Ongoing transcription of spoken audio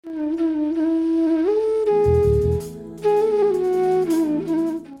Ever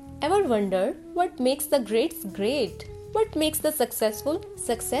wonder what makes the greats great? What makes the successful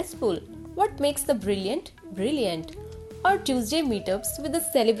successful? What makes the brilliant brilliant? Our Tuesday meetups with the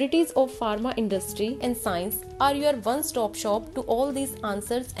celebrities of pharma industry and science are your one-stop shop to all these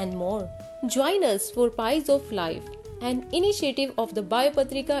answers and more. Join us for Pies of Life, an initiative of the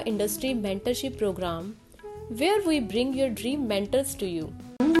Biopatrika Industry Mentorship Program, where we bring your dream mentors to you.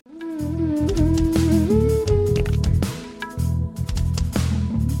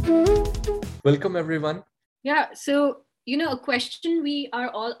 Welcome, everyone. Yeah, so, a question we are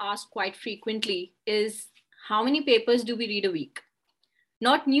all asked quite frequently is how many papers do we read a week?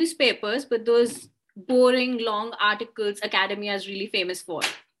 Not newspapers, but those boring, long articles academia is really famous for.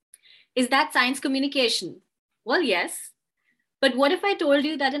 Is that science communication? Well, yes. But what if I told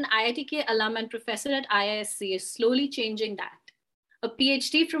you that an IITK alum and professor at IISc is slowly changing that? A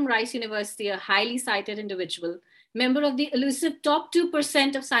PhD from Rice University, a highly cited individual, member of the elusive top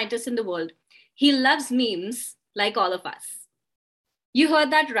 2% of scientists in the world. He loves memes like all of us. You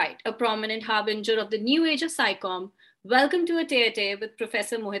heard that right, a prominent harbinger of the new age of SciComm. Welcome to a Tay with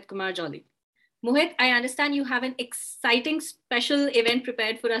Professor Mohit Kumar Jolly. Mohit, I understand you have an exciting special event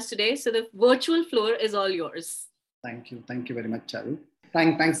prepared for us today, so the virtual floor is all yours. Thank you. Thank you very much, Charu.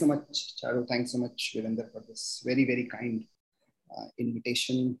 Thanks so much, Charu. Thanks so much, Virender, for this very, very kind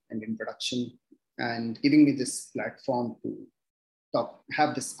invitation and introduction and giving me this platform to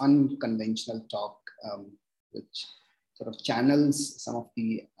have this unconventional talk, which sort of channels some of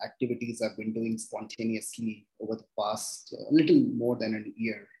the activities I've been doing spontaneously over the past little more than a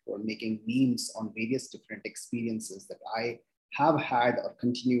year for making memes on various different experiences that I have had or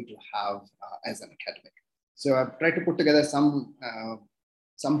continue to have as an academic. So I've tried to put together some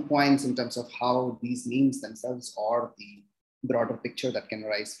points in terms of how these memes themselves or the broader picture that can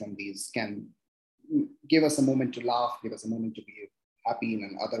arise from these can give us a moment to laugh, give us a moment to be happy in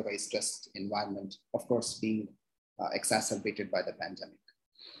an otherwise stressed environment, of course, being exacerbated by the pandemic.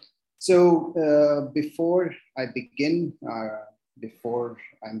 So before I begin, before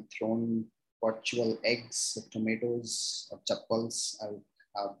I'm thrown virtual eggs, or tomatoes, or chappals, I'll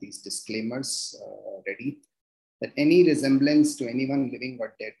have these disclaimers ready. That any resemblance to anyone living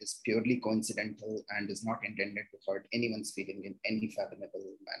or dead is purely coincidental and is not intended to hurt anyone's feeling in any fathomable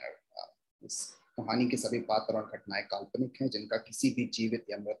manner. इस कहानी के सभी पात्र और घटनाएं काल्पनिक हैं जिनका किसी भी जीवित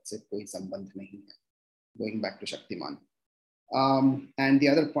या मृत से कोई संबंध नहीं है. Going back to Shaktiman. And the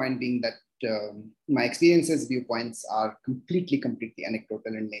other point being that my experiences, viewpoints are completely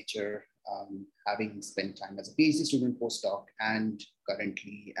anecdotal in nature, having spent time as a PhD student, postdoc, and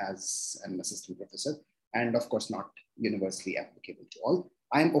currently as an assistant professor, and of course not universally applicable to all.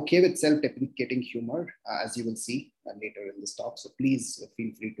 I'm okay with self-deprecating humor, as you will see later in this talk. So please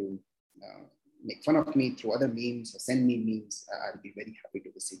feel free to make fun of me through other memes or send me memes. I'll be very happy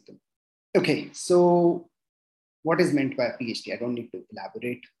to receive them. Okay, so what is meant by a PhD? I don't need to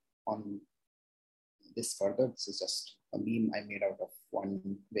elaborate on this further. This is just a meme I made out of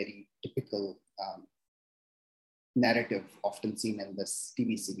one very typical narrative often seen in this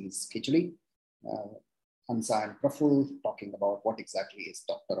TV series, Khichdi. Hansa and Praful talking about what exactly is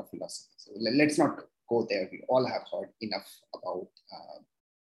Doctor of Philosophy. So let's not go there. We all have heard enough about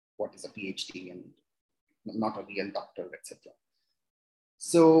what is a PhD and not a real doctor, etc.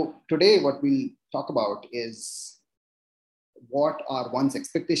 So today what we'll talk about is what are one's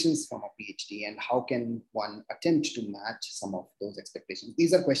expectations from a PhD and how can one attempt to match some of those expectations.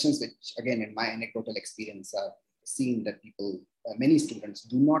 These are questions which, again, in my anecdotal experience, I've seen that people, many students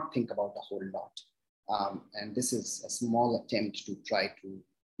do not think about a whole lot. And this is a small attempt to try to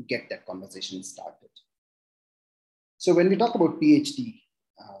get that conversation started. So when we talk about PhD,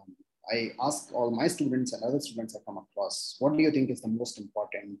 I ask all my students and other students I come across, what do you think is the most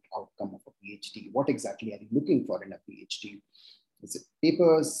important outcome of a PhD? What exactly are you looking for in a PhD? Is it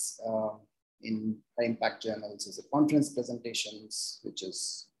papers in high impact journals? Is it conference presentations, which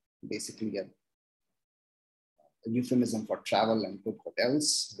is basically a euphemism for travel and good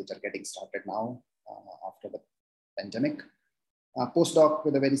hotels, which are getting started now after the pandemic? Postdoc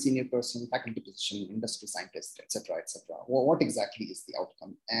with a very senior person, faculty position, industry scientist, etc., etc. What exactly is the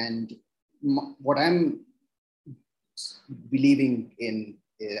outcome? And what I'm believing in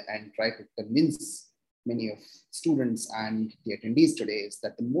and try to convince many of students and the attendees today is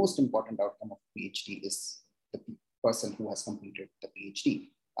that the most important outcome of PhD is the person who has completed the PhD.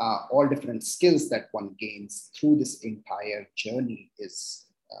 All different skills that one gains through this entire journey is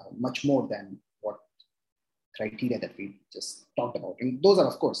much more than what criteria that we just talked about. And those are,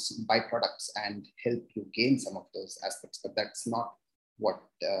 of course, byproducts and help you gain some of those aspects, but that's not what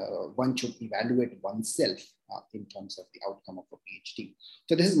one should evaluate oneself in terms of the outcome of a PhD.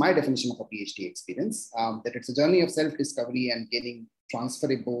 So this is my definition of a PhD experience, that it's a journey of self-discovery and gaining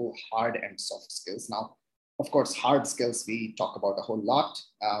transferable hard and soft skills. Now, of course, hard skills we talk about a whole lot.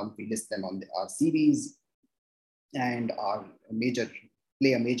 We list them on our CVs and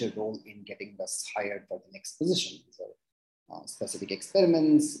play a major role in getting us hired for the next position. So specific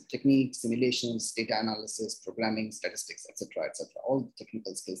experiments, techniques, simulations, data analysis, programming, statistics, etc., all the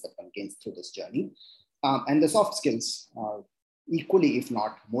technical skills that one gains through this journey. And the soft skills are equally, if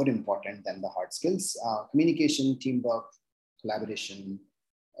not more important than the hard skills. Communication, teamwork, collaboration,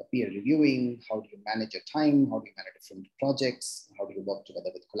 peer reviewing, how do you manage your time, how do you manage different projects, how do you work together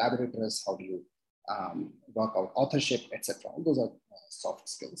with collaborators, how do you work out authorship, etc. Those are soft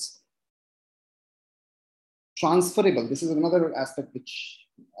skills. Transferable, this is another aspect which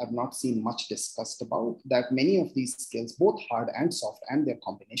I've not seen much discussed about, that many of these skills, both hard and soft and their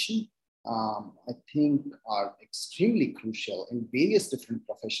combination, I think are extremely crucial in various different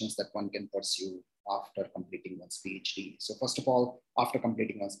professions that one can pursue after completing one's PhD. So first of all, after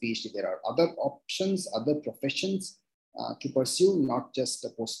completing one's PhD, there are other options, other professions to pursue, not just a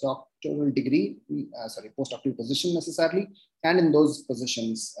postdoctoral degree, postdoctoral position necessarily. And in those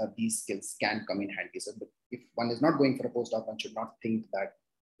positions, these skills can come in handy. So if one is not going for a postdoc, one should not think that,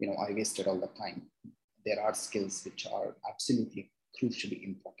 I wasted all the time. There are skills which are absolutely crucially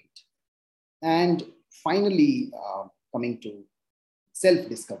important. And finally, coming to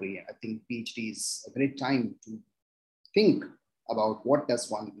self-discovery, I think PhD is a great time to think about what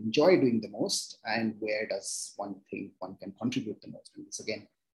does one enjoy doing the most and where does one think one can contribute the most. And this again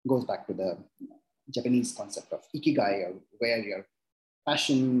goes back to the Japanese concept of ikigai, or where your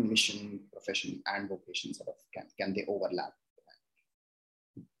passion, mission, profession, and vocation sort of can they overlap,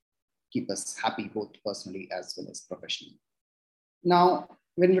 keep us happy both personally as well as professionally. Now,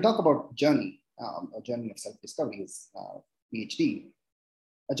 when we talk about journey, a journey of self-discovery is PhD,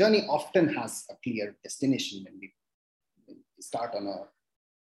 a journey often has a clear destination. When we start when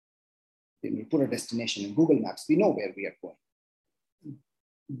we put a destination in Google Maps, we know where we are going.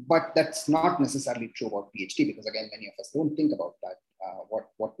 But that's not necessarily true about PhD, because again, many of us don't think about that.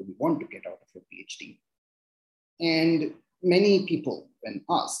 What do we want to get out of a PhD? And many people, when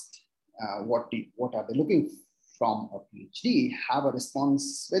asked what are they looking from a PhD, have a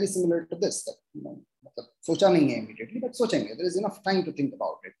response very similar to this, that sochenge immediately, but sochenge, there is enough time to think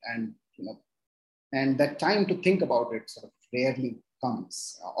about it, and that time to think about it sort of rarely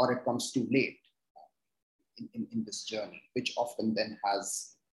comes, or it comes too late in this journey, which often then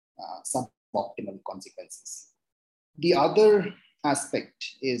has suboptimal consequences. The other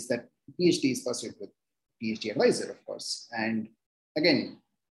aspect is that PhD is pursued with PhD advisor, of course. And again,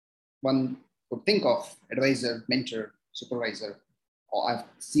 one could think of advisor, mentor, supervisor, or I've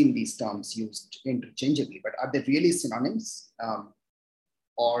seen these terms used interchangeably, but are they really synonyms?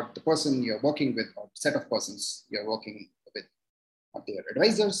 Or the person you're working with, or set of persons you're working with, are they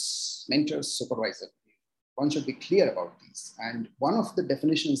advisors, mentors, supervisor? One should be clear about these. And one of the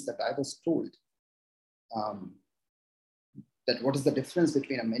definitions that I was told, that what is the difference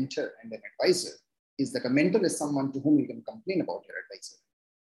between a mentor and an advisor, is that a mentor is someone to whom you can complain about your advisor.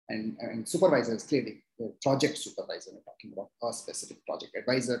 And supervisor is clearly the project supervisor. We're talking about a specific project.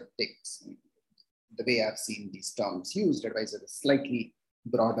 Advisor takes, the way I've seen these terms used, advisor is slightly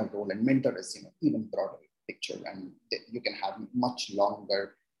broader role, and mentor is even broader picture, and you can have much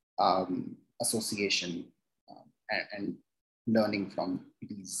longer association and learning from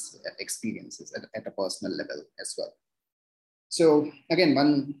these experiences at a personal level as well. So again,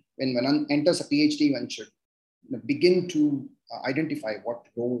 when one enters a PhD, one should begin to identify what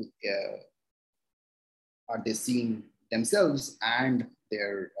role are they seeing themselves and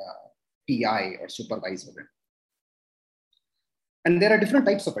their PI or supervisor in. And there are different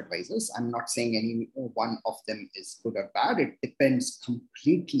types of advisors. I'm not saying any one of them is good or bad. It depends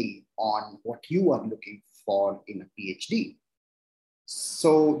completely on what you are looking for in a PhD.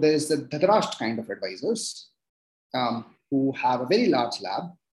 So there's the Dhadrashtra kind of advisors who have a very large lab,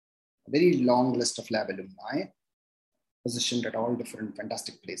 a very long list of lab alumni, positioned at all different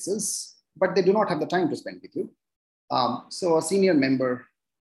fantastic places, but they do not have the time to spend with you. So a senior member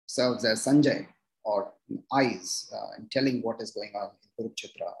serves as Sanjay or eyes in telling what is going on in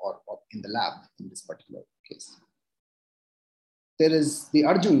Kurukshetra or in the lab in this particular case. There is the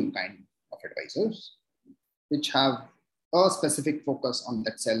Arjun kind of advisors, which have a specific focus on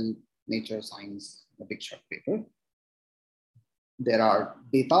that cell, nature, science, a big short paper. There are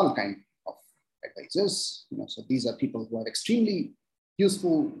Betal kind of advisors. So these are people who have extremely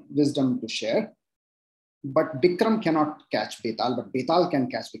useful wisdom to share, But Bikram cannot catch Betal, but Betal can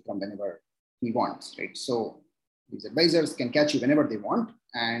catch Bikram whenever he wants, right? So these advisors can catch you whenever they want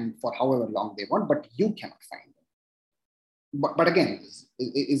and for however long they want, but you cannot find them. But again,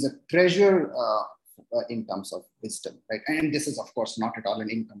 is a treasure in terms of wisdom, right? And this is, of course, not at all an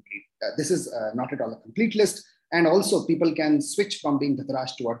incomplete. This is not at all a complete list. And also, people can switch from being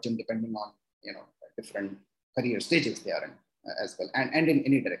Dharaj to Arjun depending on different career stages they are in as well, and in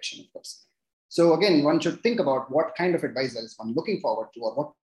any direction, of course. So again, one should think about what kind of advisor is one looking forward to, or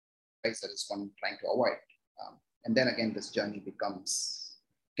what advisor is one trying to avoid. And then again, this journey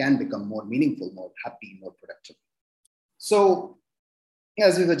can become more meaningful, more happy, more productive. So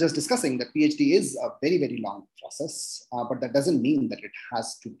as we were just discussing, the PhD is a very, very long process, but that doesn't mean that it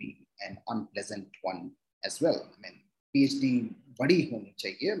has to be an unpleasant one as well. I mean, PhD badi honi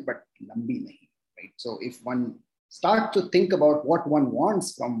chahiye, but lambi nahi, right? So if one starts to think about what one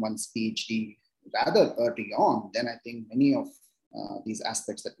wants from one's PhD rather early on, then I think many of these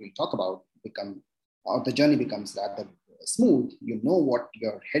aspects that we talk about the journey becomes rather smooth. You know what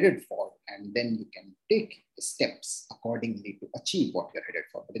you're headed for, and then you can take the steps accordingly to achieve what you're headed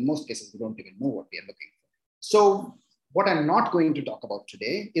for. But in most cases, we don't even know what we are looking for. So what I'm not going to talk about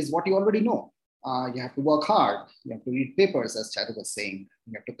today is what you already know. You have to work hard. You have to read papers, as Charu was saying.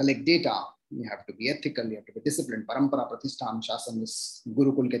 You have to collect data. You have to be ethical. You have to be disciplined. Parampara, Pratishtha, Anushasana is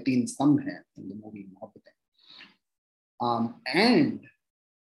Gurukul ke teen stambh hain in the movie Mohit. And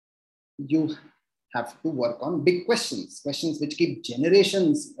you have to work on big questions which keep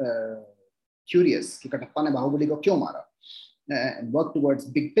generations curious. Ki Katappa ne Bahubali ko kyun mara? And work towards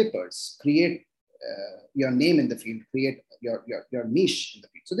big papers, create your name in the field, create your niche in the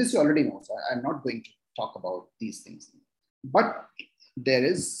field. So this you already know, so I'm not going to talk about these things. But there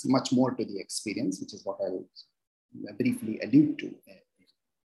is much more to the experience, which is what I'll briefly allude to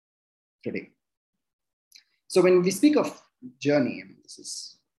today. So when we speak of journey, this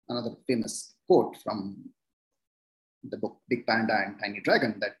is another famous quote from the book Big Panda and Tiny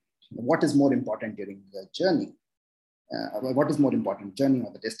Dragon, that what is more important during the journey? What is more important, journey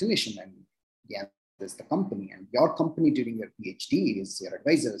or the destination? And the answer is the company. And your company during your PhD is your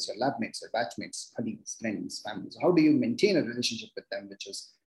advisors, your lab mates, your batchmates, colleagues, friends, families. How do you maintain a relationship with them,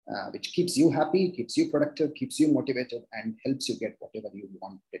 which keeps you happy, keeps you productive, keeps you motivated, and helps you get whatever you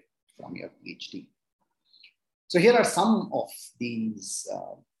wanted from your PhD? So here are some of these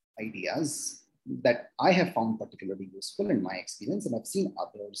ideas that I have found particularly useful in my experience, and I've seen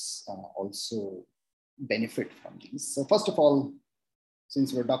others also benefit from these. So first of all,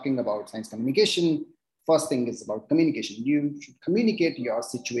 since we're talking about science communication, first thing is about communication. You should communicate your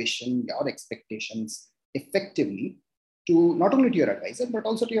situation, your expectations effectively to not only to your advisor, but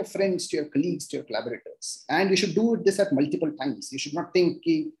also to your friends, to your colleagues, to your collaborators. And you should do this at multiple times. You should not think,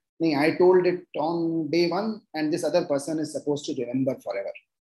 I told it on day one, and this other person is supposed to remember forever.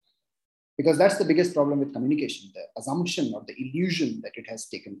 Because that's the biggest problem with communication, the assumption or the illusion that it has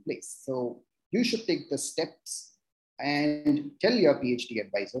taken place. So you should take the steps and tell your PhD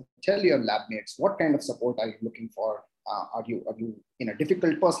advisor, tell your lab mates, what kind of support are you looking for? Are you in a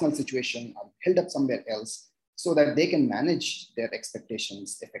difficult personal situation? Are you held up somewhere else? So that they can manage their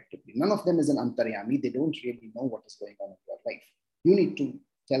expectations effectively. None of them is an antaryami. They don't really know what is going on in your life. You need to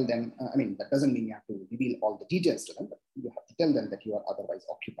tell them, that doesn't mean you have to reveal all the details to them, but you have to tell them that you are otherwise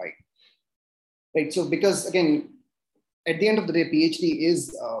occupied. Right, so because again, at the end of the day, PhD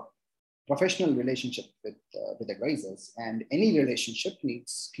is a professional relationship with advisors, and any relationship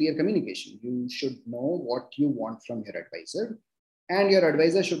needs clear communication. You should know what you want from your advisor, and your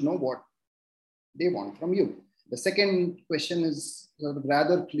advisor should know what they want from you. The second question is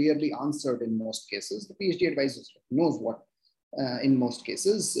rather clearly answered in most cases. The PhD advisor knows what, in most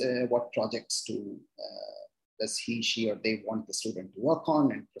cases, what projects does he, she, or they want the student to work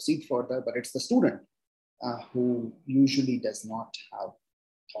on and proceed further, but it's the student who usually does not have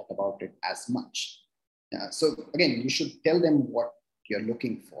thought about it as much. So again, you should tell them what you're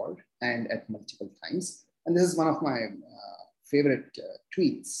looking for, and at multiple times. And this is one of my favorite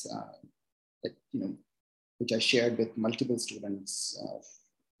tweets that, which I shared with multiple students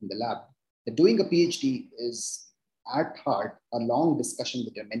in the lab. That doing a PhD is at heart a long discussion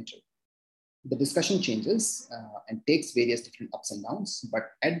with your mentor. The discussion changes and takes various different ups and downs, but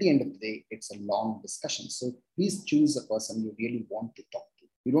at the end of the day, it's a long discussion. So please choose a person you really want to talk to.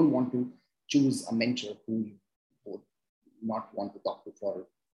 You don't want to choose a mentor who you would not want to talk to for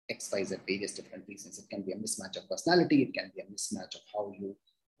XYZ various different reasons. It can be a mismatch of personality. It can be a mismatch of how you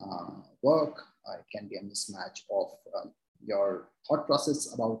work. It can be a mismatch of your thought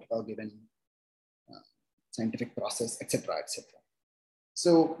process about a given scientific process, etc., etc.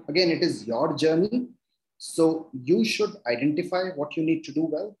 So again, it is your journey. So you should identify what you need to do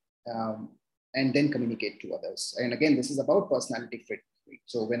well, and then communicate to others. And again, this is about personality fit.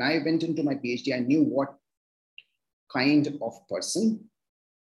 So when I went into my PhD, I knew what kind of person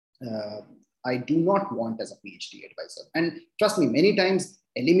I do not want as a PhD advisor. And trust me, many times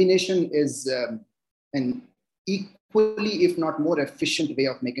elimination is an equally, if not more efficient way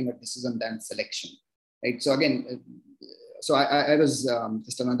of making a decision than selection, right? So again, I was,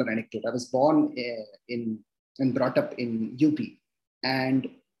 just another anecdote. I was born in and brought up in UP. And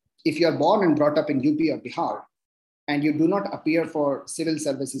if you are born and brought up in UP or Bihar, and you do not appear for civil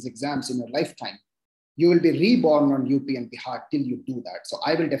services exams in your lifetime, you will be reborn on UP and Bihar till you do that. So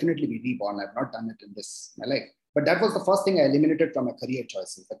I will definitely be reborn. I've not done it in my life. But that was the first thing I eliminated from my career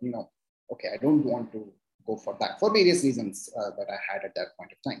choices. That, okay, I don't want to go for that for various reasons that I had at that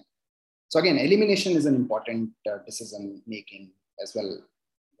point of time. So again, elimination is an important decision-making as well,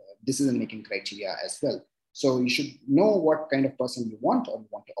 decision-making criteria as well. So you should know what kind of person you want or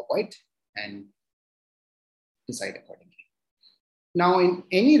want to avoid and decide accordingly. Now, in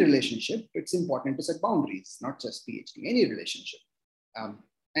any relationship, it's important to set boundaries, not just PhD, any relationship.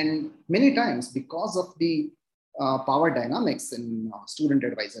 And many times, because of the power dynamics in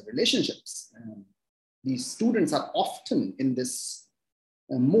student-advisor relationships, these students are often in this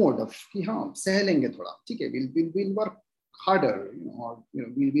mode of, we'll work harder, or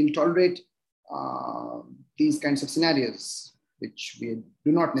we'll tolerate these kinds of scenarios, which we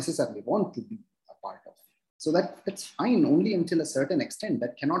do not necessarily want to be a part of. So that's fine only until a certain extent.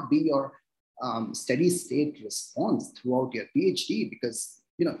 That cannot be your steady state response throughout your PhD, because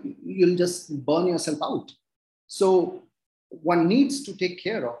you'll just burn yourself out. So one needs to take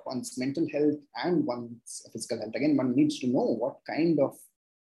care of one's mental health and one's physical health. Again, one needs to know what kind of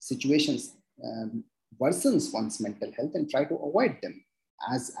situations worsens one's mental health and try to avoid them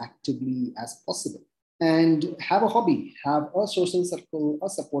as actively as possible. And have a hobby, have a social circle, a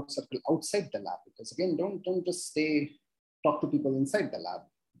support circle outside the lab. Because again, don't just talk to people inside the lab.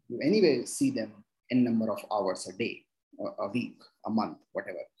 You anyway see them n number of hours a day, or a week, a month,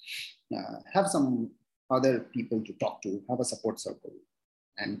 whatever. Have some other people to talk to, have a support circle,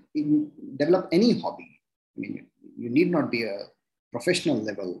 and develop any hobby. I mean, you need not be a professional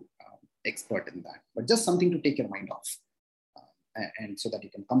level expert in that, but just something to take your mind off. And so that you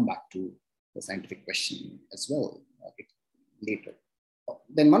can come back to the scientific question as well later.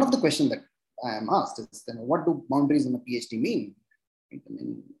 Then one of the questions that I am asked is, then what do boundaries in a PhD mean? I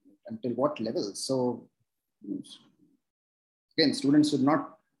mean, until what level? So again, students should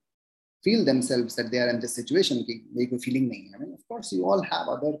not feel themselves that they are in this situation, feeling. I mean, of course, you all have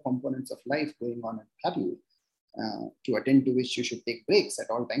other components of life going on and have you, to attend to which you should take breaks at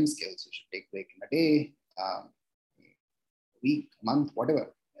all time scales. You should take break in a day, week, month,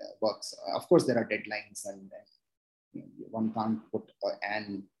 whatever works. Of course, there are deadlines, and one can't put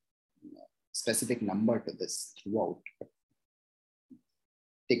an specific number to this throughout, but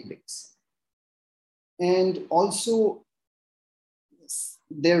take breaks. And also,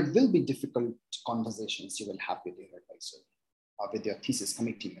 there will be difficult conversations you will have with your advisor, with your thesis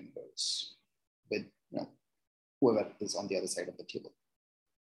committee members, with whoever is on the other side of the table.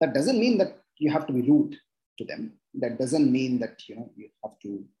 That doesn't mean that you have to be rude to them. That doesn't mean that you have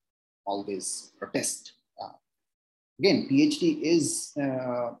to always protest. Again, PhD is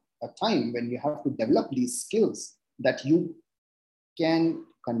a time when you have to develop these skills that you can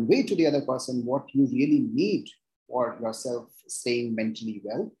convey to the other person what you really need for yourself staying mentally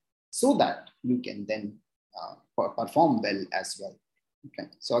well, so that you can then perform well as well. Okay.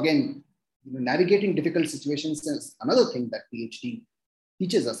 So again, navigating difficult situations is another thing that PhD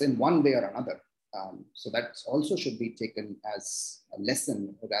teaches us in one way or another. So that also should be taken as a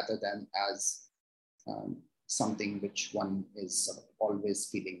lesson rather than as something which one is sort of always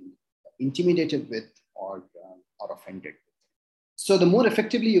feeling intimidated with or offended with. So the more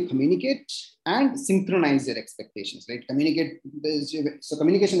effectively you communicate and synchronize your expectations, right? So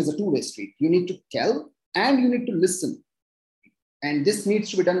communication is a two-way street. You need to tell and you need to listen. And this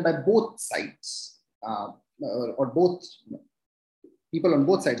needs to be done by both sides, or both people on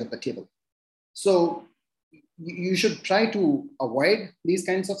both sides of the table. So you should try to avoid these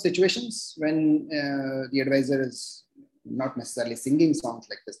kinds of situations when the advisor is not necessarily singing songs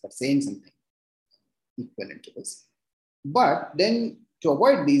like this, but saying something equivalent to this. But then to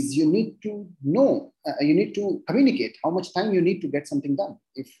avoid these, you need to know, you need to communicate how much time you need to get something done.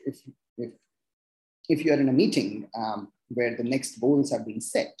 If you are in a meeting where the next goals are being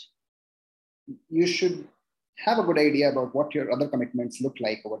set, you should have a good idea about what your other commitments look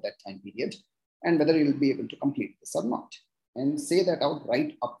like over that time period and whether you'll be able to complete this or not. And say that out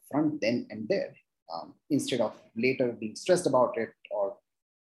right up front then and there. instead of later being stressed about it or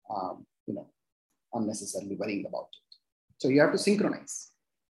unnecessarily worrying about it. So you have to synchronize.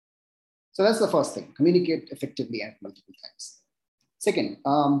 So that's the first thing, communicate effectively at multiple times. Second,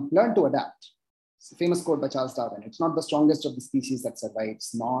 learn to adapt. It's a famous quote by Charles Darwin. It's not the strongest of the species that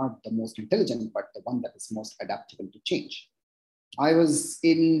survives, not the most intelligent, but the one that is most adaptable to change. I was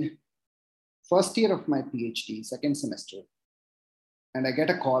in first year of my PhD, second semester, and I get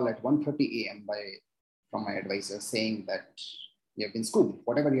a call at 1:30 a.m. from my advisor saying that you have been schooled,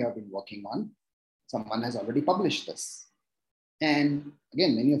 whatever you have been working on, someone has already published this. And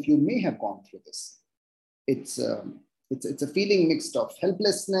again, many of you may have gone through this. It's a feeling mixed of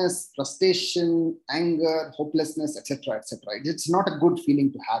helplessness, frustration, anger, hopelessness, etc., etc. It's not a good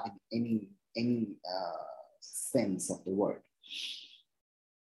feeling to have in any sense of the word.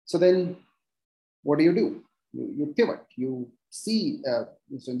 So then, what do? You pivot. You see.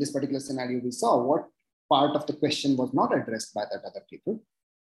 So in this particular scenario, we saw what part of the question was not addressed by that other paper.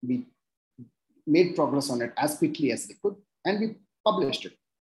 We made progress on it as quickly as we could, and we published it.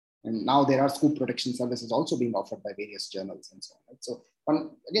 And now there are scoop protection services also being offered by various journals and so on. Right? So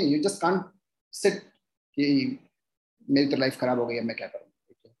again, you just can't sit, "Meri life kharab ho gayi, main kya karu?"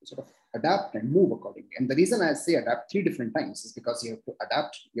 You sort of adapt and move accordingly. And the reason I say adapt 3 different times is because you have to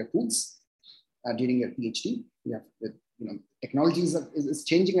adapt your tools during your PhD. You have, technology is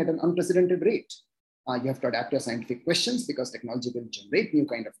changing at an unprecedented rate. You have to adapt your scientific questions because technology will generate new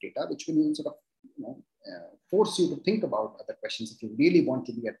kind of data, which will sort of force you to think about other questions if you really want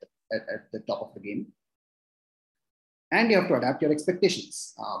to be at the top of the game. And you have to adapt your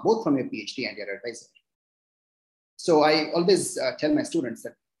expectations, both from your PhD and your advisor. So I always tell my students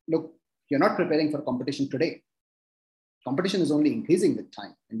that, look, you're not preparing for competition today. Competition is only increasing with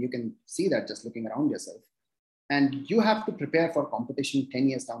time. And you can see that just looking around yourself. And you have to prepare for competition 10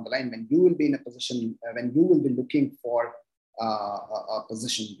 years down the line when you will be in a position, when you will be looking for a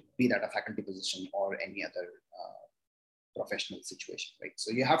position, be that a faculty position or any other professional situation, right?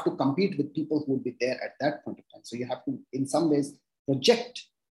 So you have to compete with people who will be there at that point of time. So you have to, in some ways, project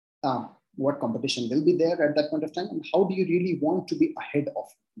what competition will be there at that point of time and how do you really want to be ahead of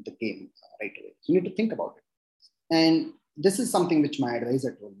the game right away. You need to think about it. And this is something which my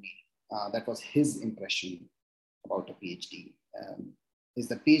advisor told me. That was his impression about a PhD. Is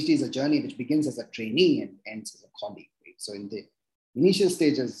that PhD is a journey which begins as a trainee and ends as a colleague. Right? So in the initial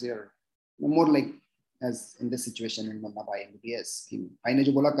stages, you're more like, as in this situation in Mumbai MBBS,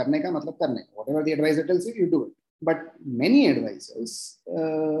 whatever the advisor tells you, you do it. But many advisors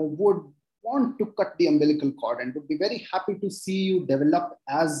would want to cut the umbilical cord and would be very happy to see you develop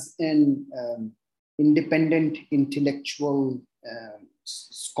as an independent intellectual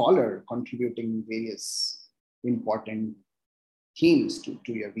scholar contributing various important themes to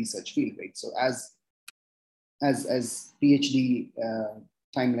your research field, right? So as PhD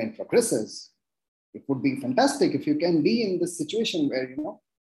timeline progresses, it would be fantastic if you can be in this situation where,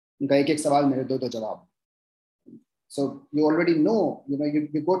 so you already know,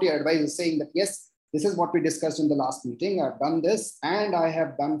 you go to your advisor saying that, yes, this is what we discussed in the last meeting. I've done this and I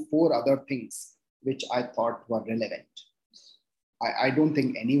have done 4 other things which I thought were relevant. I don't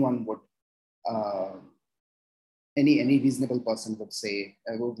think anyone would, any reasonable person would say,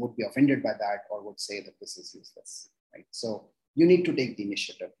 would be offended by that or would say that this is useless, right? So you need to take the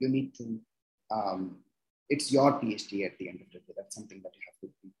initiative. You need to, it's your PhD at the end of the day. That's something that you have to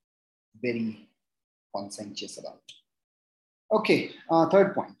be very conscientious about. Okay,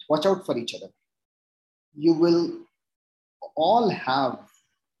 third point, watch out for each other. You will all have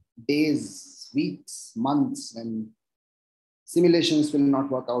days, weeks, months when simulations will not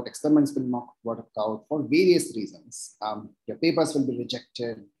work out, experiments will not work out for various reasons. Your papers will be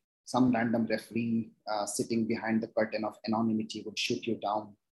rejected. Some random referee sitting behind the curtain of anonymity would shoot you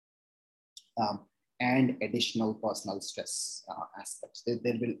down. And additional personal stress aspects.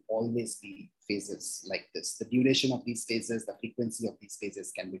 There will always be phases like this. The duration of these phases, the frequency of these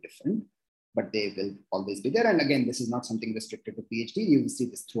phases can be different, but they will always be there. And again, this is not something restricted to PhD. You will see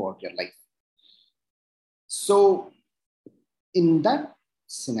this throughout your life. So in that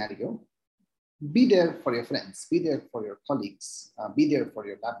scenario, be there for your friends, be there for your colleagues, be there for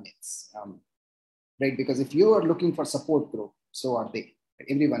your lab mates, right? Because if you are looking for support group, so are they.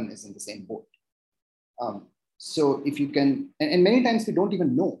 Everyone is in the same boat. So if you can, and many times we don't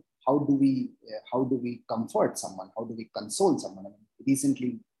even know how do we comfort someone, how do we console someone. I mean,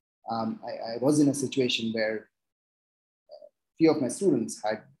 recently, I was in a situation where a few of my students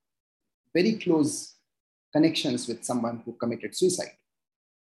had very close connections with someone who committed suicide.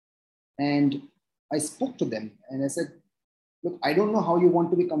 And I spoke to them and I said, look, I don't know how you want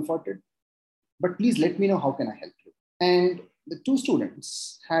to be comforted, but please let me know how can I help you. And the two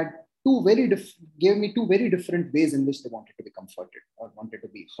students had gave me two very different ways in which they wanted to be comforted or wanted to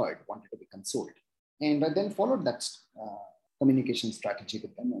be heard, wanted to be consoled. And I then followed that communication strategy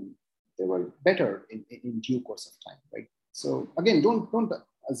with them, and they were better in due course of time, right? So again, don't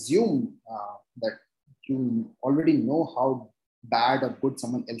assume that you already know how bad or good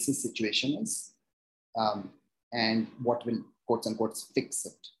someone else's situation is, and what will, quotes unquote, fix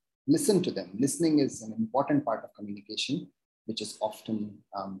it. Listen to them. Listening is an important part of communication, which is often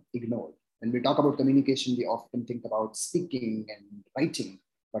ignored. When we talk about communication, we often think about speaking and writing,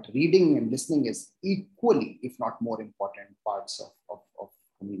 but reading and listening is equally, if not more important parts of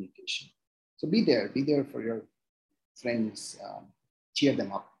communication. So be there for your friends, cheer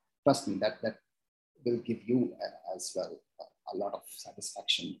them up. Trust me, that will give you as well a lot of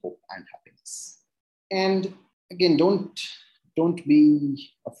satisfaction, hope, and happiness. And again, don't be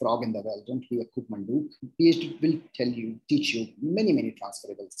a frog in the well. Don't be a cook manduk. PhD will teach you many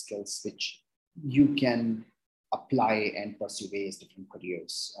transferable skills which you can apply and pursue various different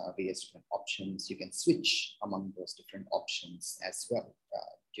careers, various different options. You can switch among those different options as well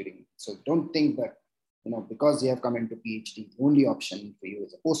So don't think that, because you have come into PhD, the only option for you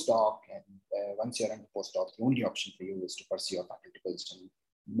is a postdoc. And once you're in a postdoc, the only option for you is to pursue a faculty position,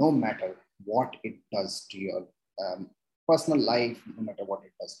 no matter what it does to your personal life, no matter what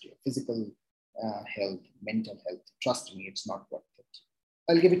it does to your physical health, mental health. Trust me, it's not worth it.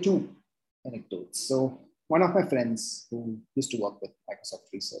 I'll give you two anecdotes. So one of my friends who used to work with Microsoft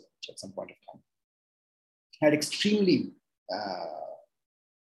Research at some point of time had extremely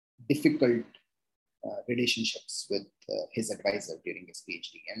difficult relationships with his advisor during his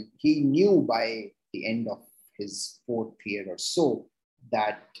PhD. And he knew by the end of his fourth year or so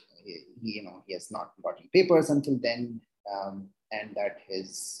that he has not gotten papers until then, and that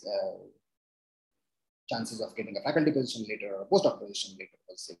his chances of getting a faculty position later or a postdoc position later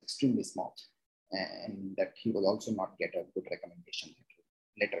was extremely small, and that he will also not get a good recommendation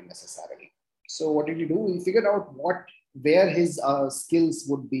letter necessarily. So what did he do? He figured out where his skills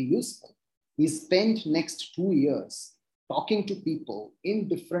would be useful. He spent next 2 years talking to people in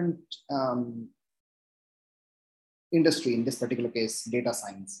different industry, in this particular case, data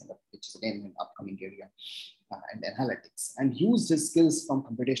science, which is again an upcoming area, and analytics, and used his skills from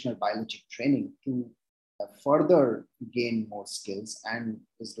computational biology training to further gain more skills, and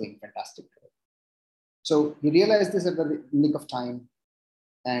is doing fantastic work. So he realized this at the nick of time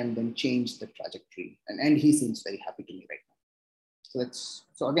and then changed the trajectory. And he seems very happy to me right now.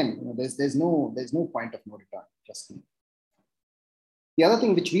 So again, there's no point of no return, trust me. The other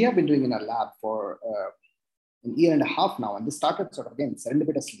thing which we have been doing in our lab for an year and a half now, and this started sort of again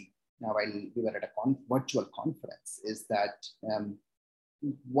serendipitously while we were at a virtual conference, is that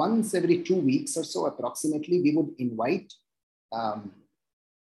once every 2 weeks or so approximately, we would invite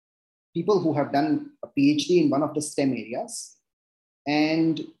people who have done a PhD in one of the STEM areas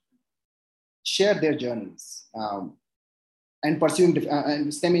and share their journeys and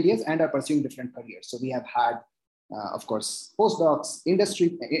pursuing STEM areas and are pursuing different careers. So we have had, of course, postdocs,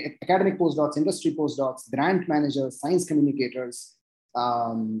 academic postdocs, industry postdocs, grant managers, science communicators,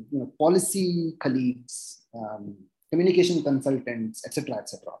 policy colleagues, communication consultants, etc.,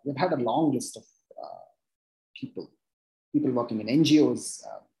 etc. We've had a long list of people working in NGOs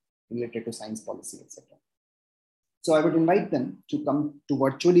related to science policy, etc. So I would invite them to come to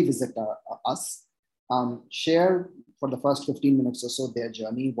virtually visit us, share for the first 15 minutes or so their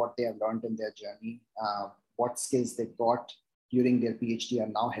journey, what they have learned in their journey, what skills they got during their PhD are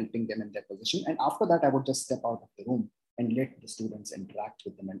now helping them in their position. And after that, I would just step out of the room and let the students interact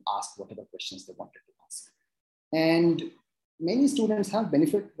with them and ask whatever questions they wanted to ask. And many students have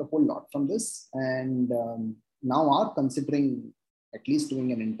benefited a whole lot from this, and now are considering at least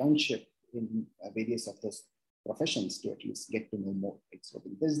doing an internship in various of those professions to at least get to know more.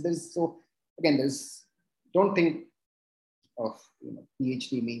 Don't think of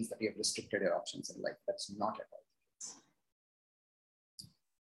PhD means that you have restricted your options in life. That's not at all the case.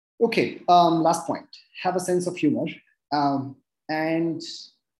 Okay, last point. Have a sense of humor and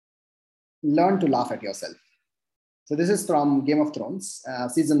learn to laugh at yourself. So this is from Game of Thrones,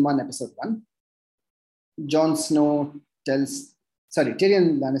 season 1, episode 1. Tyrion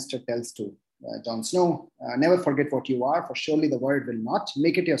Lannister tells to Jon Snow, never forget what you are, for surely the world will not.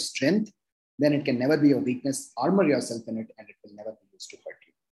 Make it your strength, then it can never be your weakness. Armor yourself in it, and it will never be used to hurt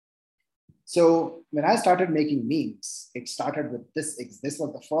you. So when I started making memes, it started with this. This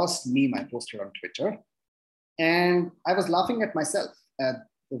was the first meme I posted on Twitter. And I was laughing at myself.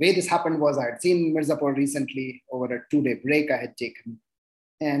 The way this happened was I had seen Mirzapur recently over a 2-day break I had taken.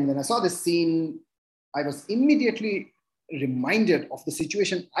 And when I saw this scene, I was immediately reminded of the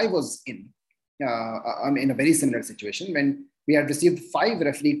situation I was in. I'm in a very similar situation when we had received 5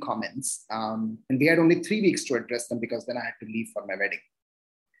 referee comments, and we had only 3 weeks to address them because then I had to leave for my wedding.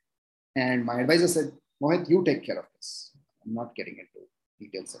 And my advisor said, Mohit, you take care of this. I'm not getting into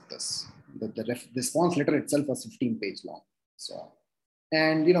details of this. The response letter itself was 15 pages long. So,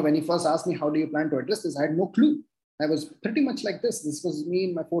 and when he first asked me, how do you plan to address this? I had no clue. I was pretty much like this. This was me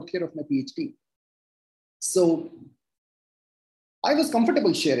in my 4th year of my PhD. So I was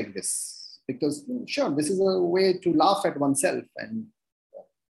comfortable sharing this because, sure, this is a way to laugh at oneself and,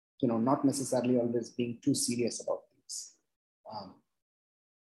 not necessarily always being too serious about things.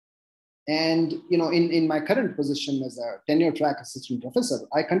 And, in my current position as a tenure track assistant professor,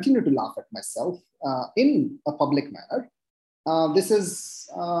 I continue to laugh at myself in a public manner. This is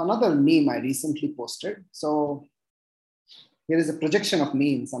another meme I recently posted. So here is a projection of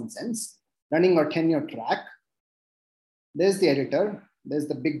me in some sense, running a tenure track. There's the editor. There's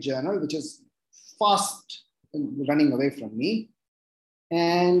the big journal, which is fast running away from me.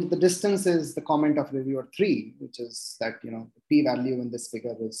 And the distance is the comment of reviewer 3, which is that, the p-value in this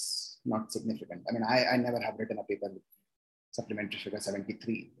figure is not significant. I mean, I never have written a paper with supplementary figure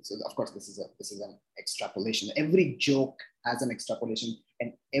 73. So of course, this is an extrapolation. Every joke has an extrapolation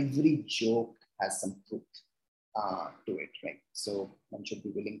and every joke has some truth to it, right? So one should be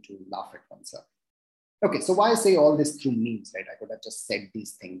willing to laugh at oneself. Okay, so why say all this through memes, right? I could have just said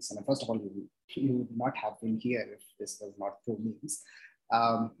these things. And first of all, you would not have been here if this was not through memes.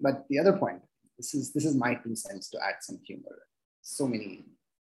 But the other point, this is my 2 cents to add some humor. So many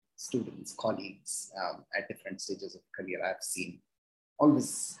students, colleagues at different stages of career I've seen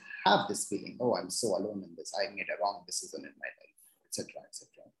always have this feeling, oh, I'm so alone in this. I made a wrong decision in my life, etc., etc.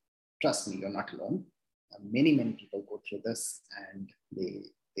 Trust me, you're not alone. Many people go through this, and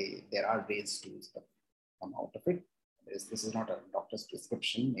there are ways to sort of come out of it. This is not a doctor's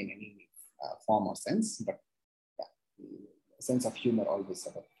prescription in any form or sense, but yeah, a sense of humor always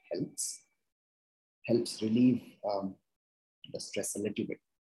sort of helps relieve the stress a little bit.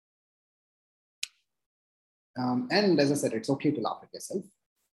 And as I said, it's okay to laugh at yourself.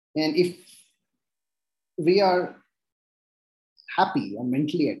 And if we are happy or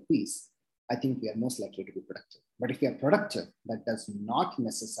mentally at peace, I think we are most likely to be productive. But if we are productive, that does not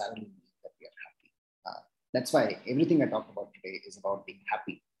necessarily mean that we are happy. That's why everything I talked about today is about being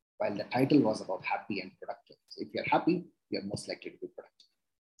happy, while the title was about happy and productive. So if you're happy, you're most likely to be productive.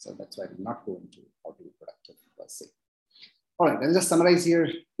 So that's why we'll not go into how to be productive per se. All right, I'll just summarize here.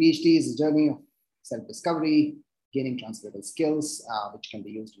 PhD is a journey of self-discovery, gaining transferable skills, which can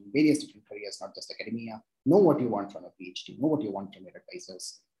be used in various different careers, not just academia. Know what you want from a PhD, know what you want from your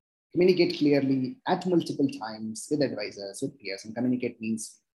advisors. Communicate clearly at multiple times with advisors, with peers, and communicate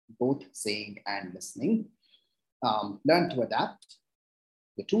means both saying and listening. Learn to adapt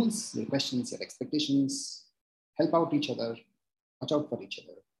your tools, your questions, your expectations, help out each other, watch out for each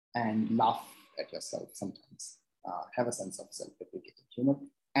other, and laugh at yourself sometimes. Have a sense of self-deprecating humor.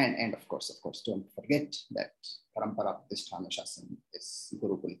 And of course, don't forget that Parampara Pratishtha Shasana is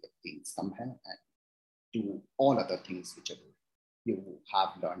Gurukul Bhakti Stambha, and do all other things which you have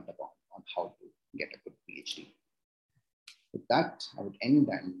learned about on how to get a good PhD. With that, I would end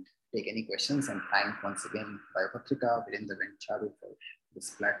and take any questions and thank once again Biopatrika, Virendra and Charu for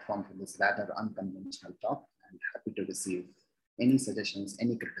this platform for this rather unconventional talk. I'm happy to receive any suggestions,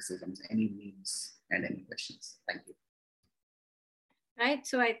 any criticisms, any memes, and any questions. Thank you. Right.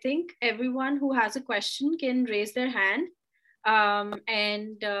 So I think everyone who has a question can raise their hand.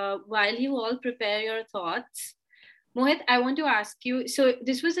 While you all prepare your thoughts, Mohit, I want to ask you, so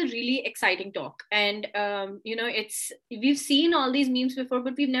this was a really exciting talk. And, we've seen all these memes before,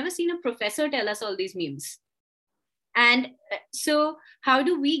 but we've never seen a professor tell us all these memes. And so how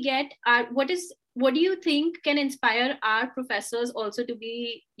do we get what do you think can inspire our professors also to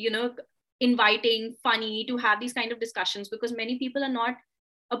be, inviting, funny, to have these kind of discussions? Because many people are not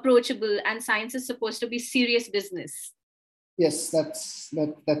approachable and science is supposed to be serious business. Yes, that's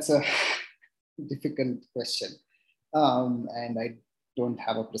a difficult question. And I don't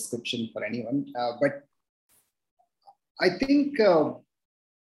have a prescription for anyone, but I think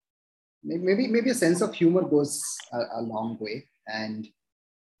maybe a sense of humor goes a long way. And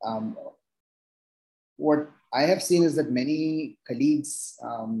what I have seen is that many colleagues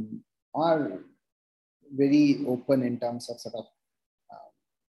are very open in terms of sort of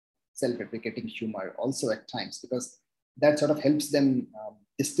self-deprecating humor also at times, because that sort of helps them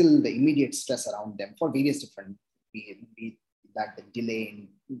distill the immediate stress around them for various different, be that the delay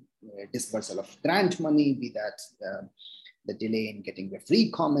in dispersal of grant money, be that the delay in getting the free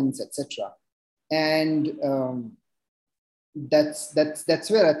comments, etc. And that's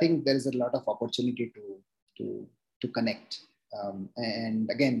where I think there is a lot of opportunity to connect. And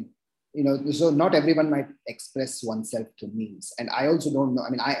again, so not everyone might express oneself through memes. And I also don't know. I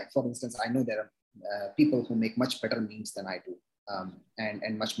mean, for instance, I know there are people who make much better memes than I do,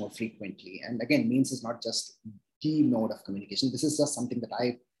 and much more frequently. And again, memes is not just the mode of communication. This is just something that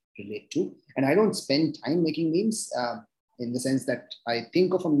I relate to. And I don't spend time making memes in the sense that I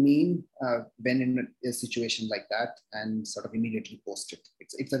think of a meme when in a situation like that and sort of immediately post it.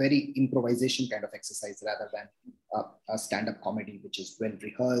 It's a very improvisation kind of exercise rather than a stand-up comedy, which is well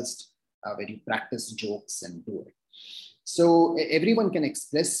rehearsed, where you practice jokes and do it. So everyone can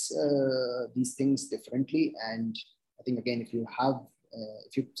express these things differently. And I think, again, if you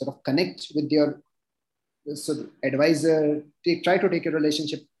sort of connect with your advisor, try to take a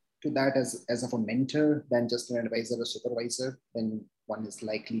relationship to that as of a mentor than just an advisor or supervisor, then one is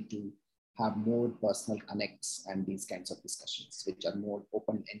likely to have more personal connects and these kinds of discussions, which are more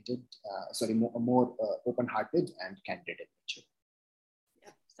open-ended, more open-hearted and candid in nature.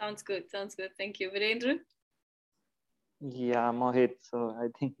 Yeah, sounds good. Thank you. Virendra? Yeah, Mohit. So I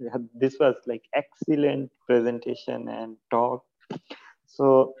think this was like excellent presentation and talk.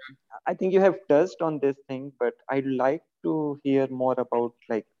 So I think you have touched on this thing, but I'd like to hear more about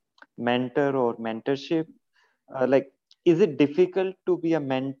like mentor or mentorship. Is it difficult to be a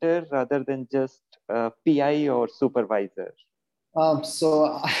mentor rather than just a PI or supervisor?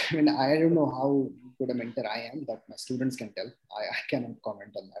 So, I mean, I don't know how good a mentor I am, but my students can tell. I cannot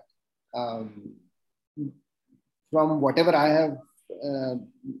comment on that. From whatever I have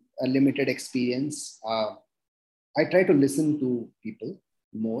a limited experience, I try to listen to people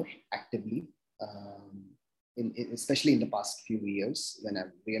more actively, especially in the past few years, when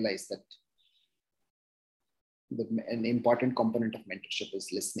I've realized that an important component of mentorship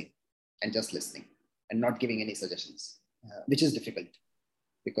is listening, and just listening and not giving any suggestions, which is difficult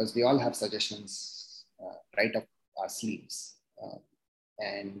because we all have suggestions right up our sleeves,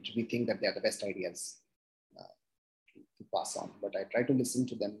 and we think that they are the best ideas to pass on. But I try to listen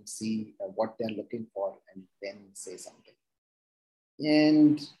to them, see what they're looking for, and then say something.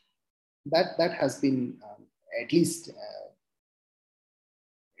 And that has been at least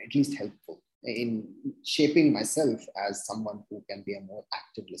helpful in shaping myself as someone who can be a more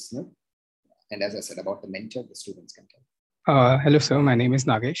active listener. And as I said about the mentor, the students can tell. Hello, sir. My name is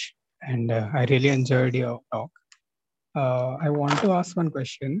Nagesh, and I really enjoyed your talk. I want to ask one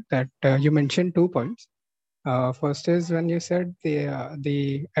question that you mentioned 2 points. First is when you said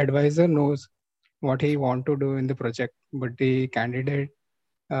the advisor knows what he want to do in the project, but the candidate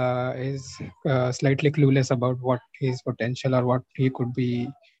is slightly clueless about what his potential or what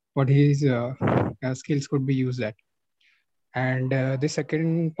his skills could be used at. And the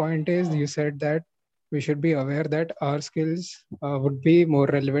second point is you said that we should be aware that our skills would be more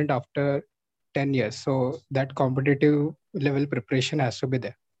relevant after 10 years. So that competitive level preparation has to be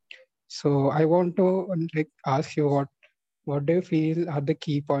there. So I want to ask you what do you feel are the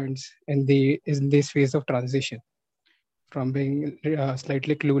key points in this phase of transition from being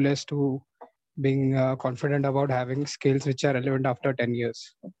slightly clueless to being confident about having skills which are relevant after 10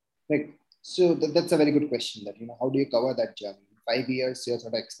 years? Right. So that's a very good question. That how do you cover that journey? In 5 years, you're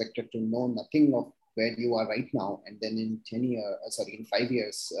sort of expected to know nothing of where you are right now, and then in 5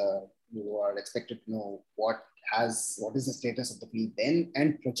 years, you are expected to know what is the status of the field then,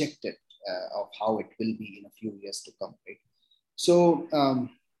 and projected of how it will be in a few years to come. Right. So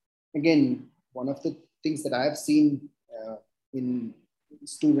again, one of the things that I have seen in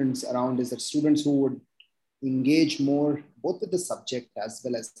students around is that students who would engage more both with the subject as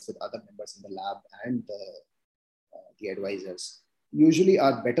well as with other members in the lab and the advisors usually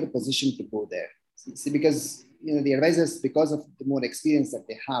are better positioned to go there. See, because the advisors, because of the more experience that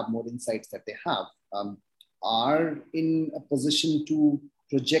they have, more insights that they have, are in a position to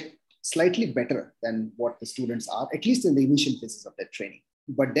project slightly better than what the students are, at least in the initial phases of their training.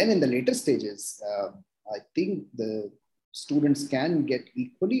 But then in the later stages, I think the students can get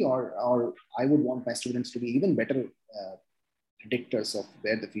equally, or I would want my students to be even better predictors of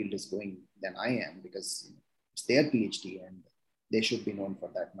where the field is going than I am, because it's their PhD and they should be known for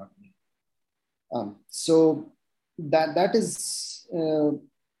that, not me. So that is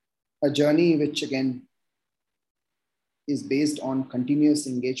a journey which again is based on continuous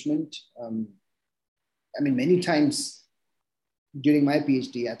engagement. I mean, many times during my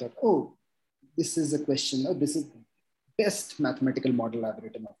PhD, I thought, oh, this is a question, or this is the best mathematical model I've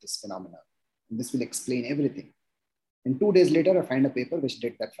written of this phenomenon, and this will explain everything. And 2 days later, I find a paper which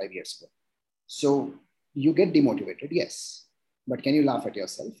did that 5 years ago. So you get demotivated, yes, but can you laugh at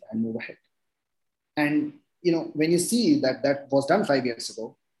yourself and move ahead? And when you see that that was done 5 years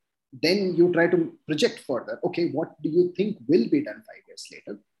ago, then you try to project further. Okay, what do you think will be done 5 years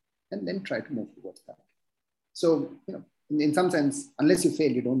later? And then try to move towards that. So, in some sense, unless you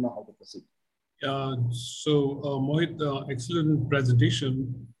fail, you don't know how to proceed. Mohit, excellent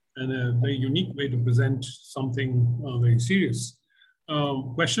presentation and a very unique way to present something very serious.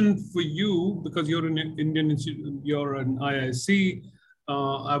 Question for you, because you're an Indian institute, you're an IIC.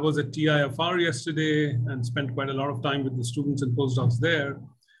 I was at TIFR yesterday and spent quite a lot of time with the students and postdocs there.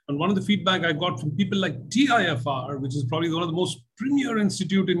 And one of the feedback I got from people like TIFR, which is probably one of the most premier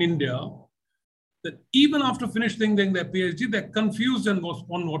institute in India, that even after finishing their PhD, they're confused and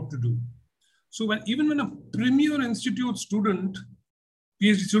on what to do. So even when a premier institute student,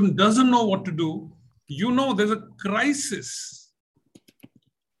 PhD student doesn't know what to do, there's a crisis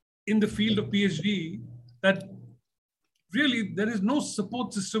in the field of PhD that really there is no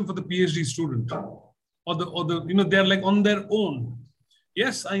support system for the PhD student or they're like on their own.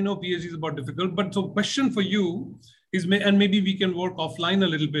 Yes, I know PhD is about difficult, but so question for you is, and maybe we can work offline a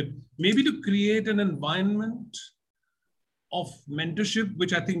little bit, maybe to create an environment of mentorship,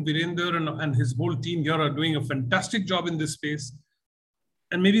 which I think Virender and his whole team here are doing a fantastic job in this space.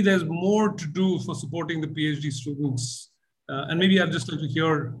 And maybe there's more to do for supporting the PhD students. And maybe I'd just like to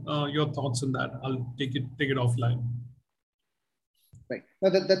hear your thoughts on that. I'll take it offline. Right. No,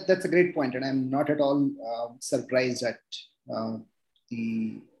 that's a great point. And I'm not at all surprised at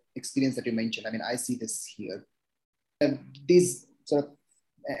the experience that you mentioned. I mean, I see this here. These sort of,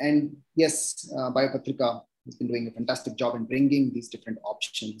 and yes, Biopatrika has been doing a fantastic job in bringing these different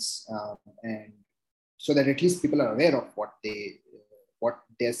options, and so that at least people are aware of what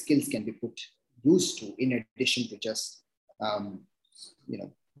their skills can be put used to, in addition to just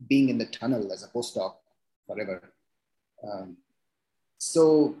being in the tunnel as a postdoc forever.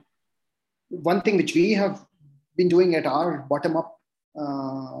 So one thing which we have been doing at our bottom-up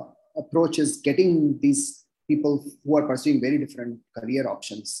approach is getting these people who are pursuing very different career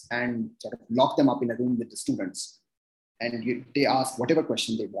options and sort of lock them up in a room with the students. And they ask whatever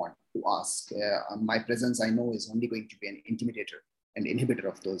question they want to ask. My presence, I know, is only going to be an intimidator and inhibitor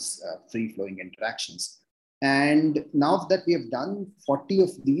of those free-flowing interactions. And now that we have done 40 of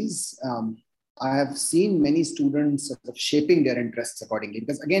these, I have seen many students sort of shaping their interests accordingly.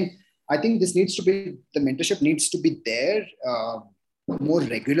 Because again, I think this needs to be, the mentorship needs to be there more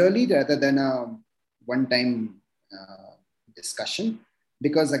regularly rather than a one-time discussion.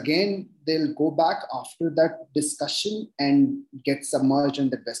 Because again, they'll go back after that discussion and get submerged in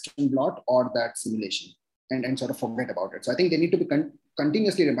that Western blot or that simulation and sort of forget about it. So I think they need to be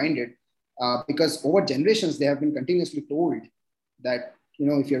continuously reminded, because over generations, they have been continuously told that,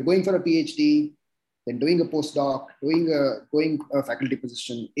 if you're going for a PhD, then doing a postdoc, going a faculty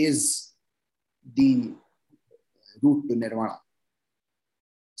position is the route to nirvana.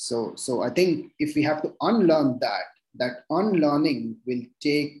 So I think if we have to unlearn that unlearning will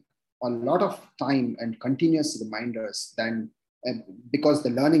take a lot of time and continuous reminders because the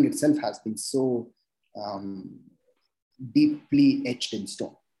learning itself has been so deeply etched in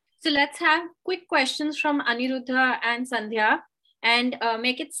stone. So let's have quick questions from Aniruddha and Sandhya and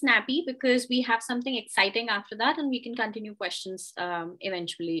make it snappy because we have something exciting after that and we can continue questions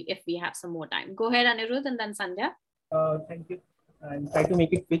eventually if we have some more time. Go ahead, Aniruddha, and then Sandhya. Thank you. I'll try to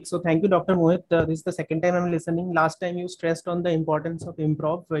make it quick. So thank you, Dr. Mohit. This is the second time I'm listening. Last time you stressed on the importance of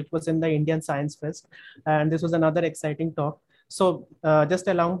improv, which was in the Indian Science Fest. And this was another exciting talk. So just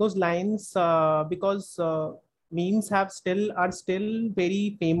along those lines, because memes are still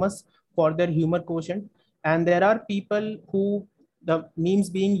very famous for their humor quotient. And there are people who the memes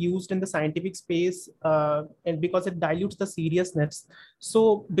being used in the scientific space and because it dilutes the seriousness.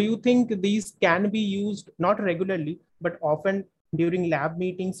 So do you think these can be used not regularly, but often during lab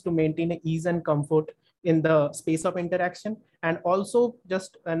meetings to maintain ease and comfort in the space of interaction? And also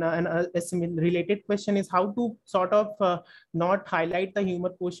just a related question is how to sort of not highlight the humor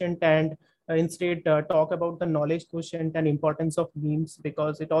quotient and instead talk about the knowledge quotient and importance of memes,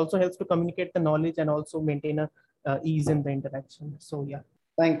 because it also helps to communicate the knowledge and also maintain a ease in the interaction. So yeah.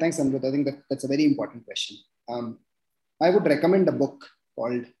 Thanks, Amrit. I think that's a very important question. I would recommend a book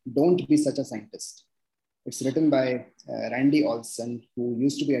called Don't Be Such a Scientist. It's written by Randy Olson, who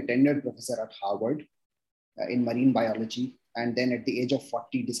used to be a tenured professor at Harvard in marine biology. And then at the age of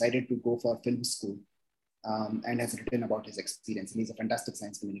 40, decided to go for film school and has written about his experience. And he's a fantastic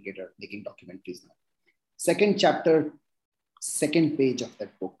science communicator making documentaries now. Second chapter, second page of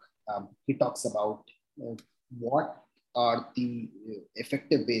that book, he talks about what are the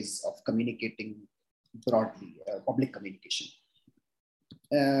effective ways of communicating broadly, public communication.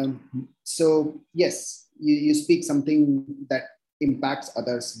 So yes, you speak something that impacts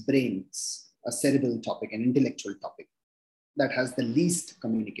others' brains, a cerebral topic, an intellectual topic that has the least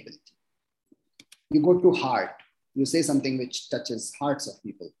communicability. You go to heart, you say something which touches hearts of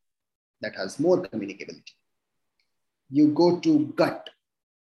people that has more communicability. You go to gut,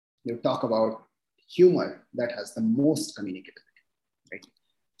 you talk about humor that has the most communicability, right?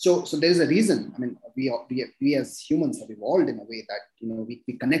 So there is a reason. I mean, we as humans have evolved in a way that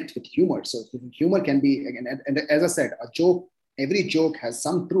we connect with humor. So humor can be, and as I said, a joke. Every joke has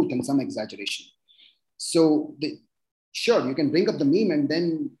some truth and some exaggeration. So sure, you can bring up the meme and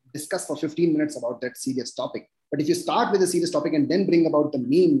then discuss for 15 minutes about that serious topic. But if you start with a serious topic and then bring about the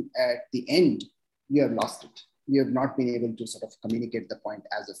meme at the end, you have lost it. You have not been able to sort of communicate the point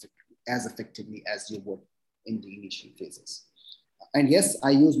as effectively as you would in the initial phases. And yes,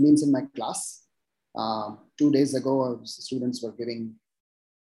 I use memes in my class. 2 days ago, students were giving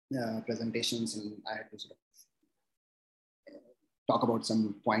presentations and I had to sort of talk about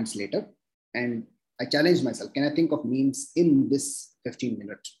some points later. And I challenged myself, can I think of memes in this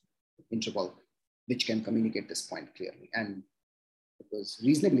 15-minute interval, which can communicate this point clearly? And it was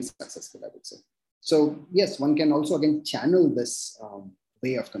reasonably successful, I would say. So yes, one can also again channel this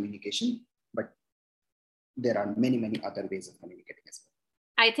way of communication, but there are many, many other ways of communicating as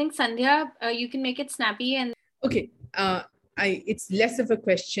well. I think Sandhya, you can make it snappy and. Okay, it's less of a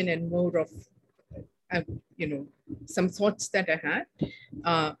question and more of, some thoughts that I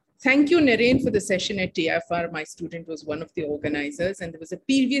had. Thank you, Naren, for the session at TFR. My student was one of the organizers, and there was a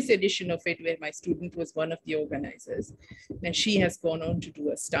previous edition of it where my student was one of the organizers. And she has gone on to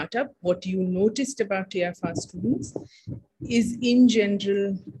do a startup. What you noticed about TFR students is, in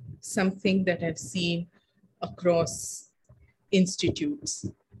general, something that I've seen across institutes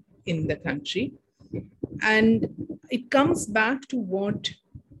in the country. And it comes back to what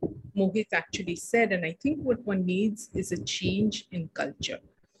Mohit actually said. And I think what one needs is a change in culture.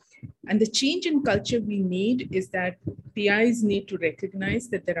 And the change in culture we need is that PIs need to recognize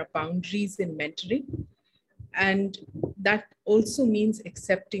that there are boundaries in mentoring. And that also means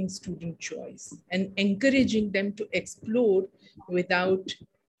accepting student choice and encouraging them to explore without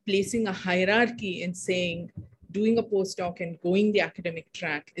placing a hierarchy and saying, doing a postdoc and going the academic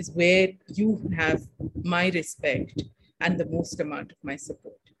track is where you have my respect and the most amount of my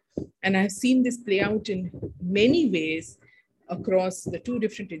support. And I've seen this play out in many ways across the 2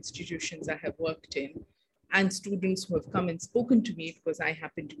 different institutions I have worked in, and students who have come and spoken to me because I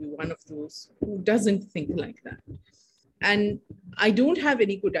happen to be one of those who doesn't think like that. And I don't have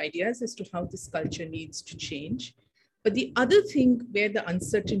any good ideas as to how this culture needs to change. But the other thing where the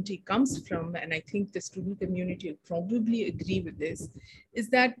uncertainty comes from, and I think the student community will probably agree with this, is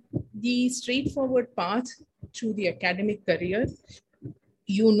that the straightforward path to the academic career,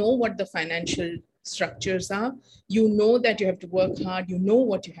 you know what the financial structures are, you know that you have to work hard, you know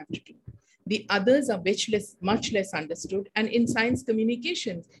what you have to do. The others are much less understood. And in science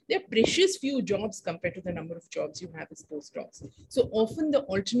communications, there are precious few jobs compared to the number of jobs you have as postdocs. So often the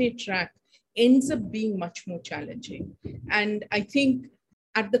alternate track ends up being much more challenging. And I think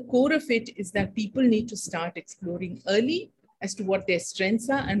at the core of it is that people need to start exploring early as to what their strengths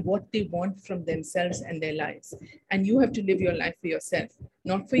are and what they want from themselves and their lives. And you have to live your life for yourself,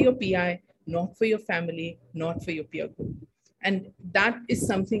 not for your PI, not for your family, not for your peer group. And that is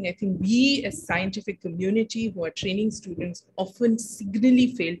something I think we as scientific community who are training students often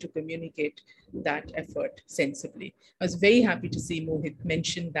signally fail to communicate that effort sensibly. I was very happy to see Mohit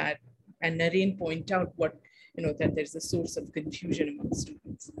mention that and Naren point out that there's a source of confusion among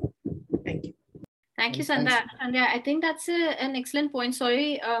students. Thank you. Thank you, Sandhya. Sandhya, I think that's an excellent point.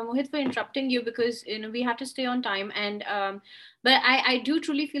 Sorry, Mohit, for interrupting you because we have to stay on time. And but I do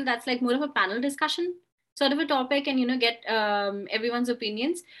truly feel that's like more of a panel discussion sort of a topic, and get everyone's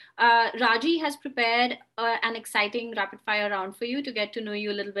opinions. Raji has prepared an exciting rapid fire round for you to get to know you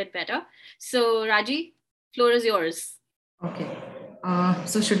a little bit better. So Raji, floor is yours. Okay.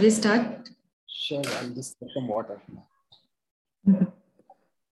 So should we start? Sure, I'll just get some water.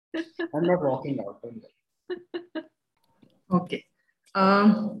 I'm not walking out. Okay.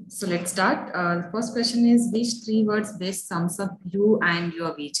 So let's start. The first question is, which 3 words best sums up you and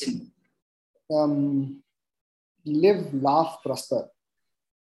your vision? Live, laugh, prosper.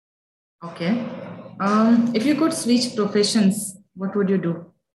 Okay. If you could switch professions, what would you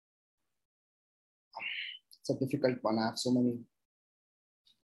do? It's a difficult one. I have so many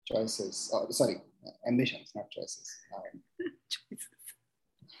choices. Ambitions, not choices.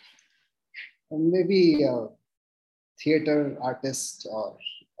 Maybe a theater artist or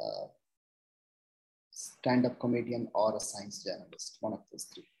stand-up comedian, or a science journalist. One of those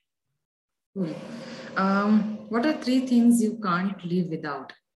three. Cool. What are three things you can't live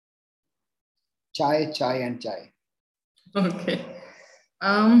without? Chai, chai, and chai. Okay.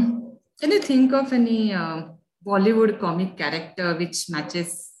 Can you think of any Bollywood comic character which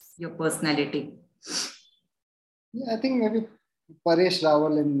matches your personality? Yeah, I think maybe Paresh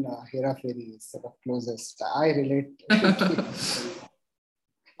Rawal in Hera Fairy is sort of closest. I relate to it.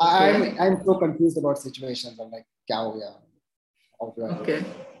 I'm so confused about situations. I'm like, kya ho gaya? How do I do it? Okay.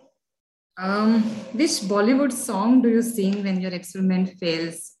 Which Bollywood song do you sing when your experiment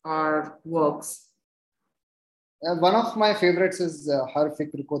fails or works? One of my favorites is Har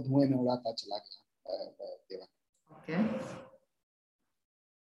Fikr Ko Dhuएं Mein Udata Chala Gaya. Okay.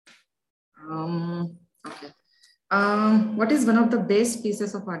 Okay. What is one of the best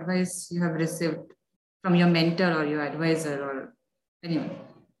pieces of advice you have received from your mentor or your advisor or anyone?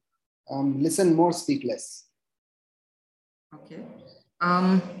 Listen more, speak less. Okay.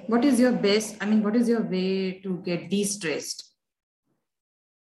 What is your what is your way to get de-stressed?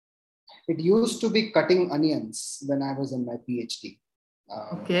 It used to be cutting onions when I was in my PhD.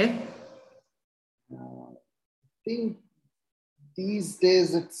 Okay. I think these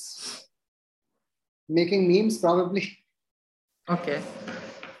days it's making memes probably. Okay.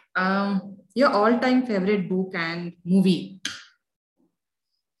 Your all-time favorite book and movie?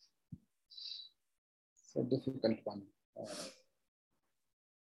 It's a difficult one.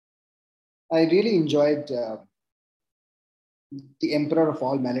 I really enjoyed The Emperor of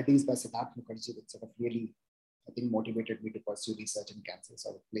All Maladies by Siddharth Mukherjee. It sort of really, I think, motivated me to pursue research in cancer. So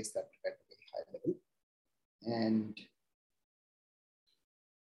I would place that at a very high level. And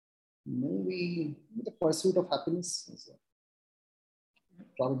movie, The Pursuit of Happiness is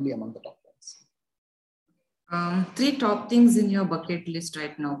probably among the top ones. Three top things in your bucket list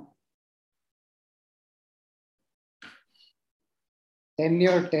right now?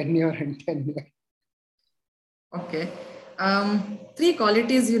 Tenure, and tenure. Okay. Three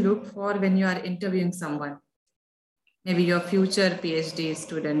qualities you look for when you are interviewing someone? Maybe your future PhD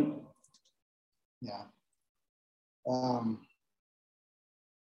student. Yeah.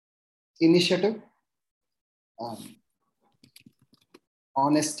 Initiative,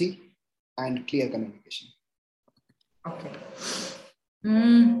 honesty, and clear communication. Okay.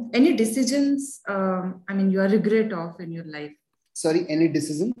 Any decisions, you are regret of in your life? Sorry, any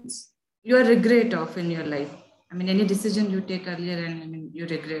decisions? You are regret of in your life. Any decision you take earlier and you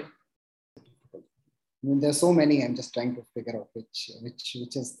regret. There's so many. I'm just trying to figure out which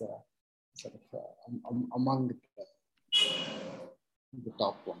is the sort of among the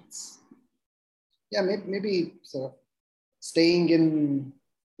top ones. Yeah, maybe sort of staying in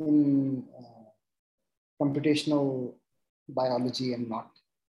computational biology and not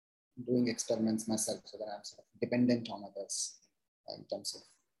doing experiments myself, so that I'm sort of dependent on others in terms of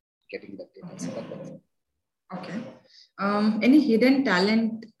getting the data. So that's okay. Any hidden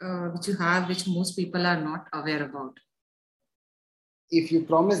talent which you have, which most people are not aware about? If you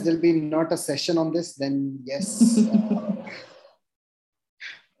promise there'll be not a session on this, then yes.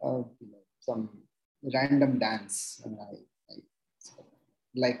 Some random dance. And I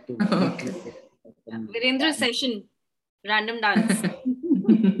like to. Virendra session, random dance.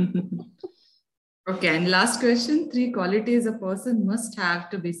 Okay, and last question, three qualities a person must have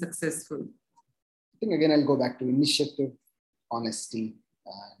to be successful. I think again, I'll go back to initiative, honesty,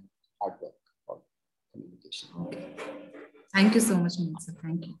 and hard work or communication. Okay. Thank you so much, Melissa.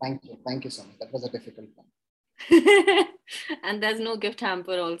 Thank you. Thank you so much. That was a difficult one. And there's no gift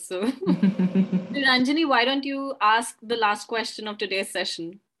hamper also. Ranjani, why don't you ask the last question of today's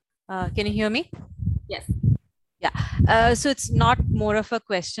session? Can you hear me? Yes. Yeah. So it's not more of a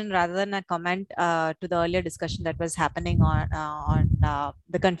question rather than a comment to the earlier discussion that was happening on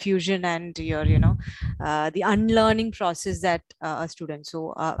the confusion and your, the unlearning process that a student.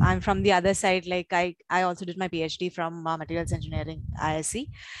 So I'm from the other side. Like I also did my PhD from materials engineering, ISC.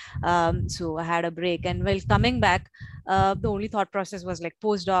 So I had a break, and while coming back, the only thought process was like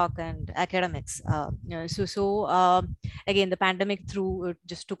postdoc and academics. Again, the pandemic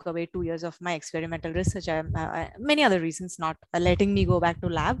just took away 2 years of my experimental research. Many other reasons not letting me go back to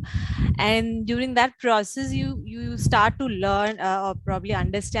lab, and during that process you start to learn or probably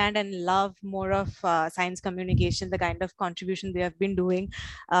understand and love more of science communication, the kind of contribution they have been doing,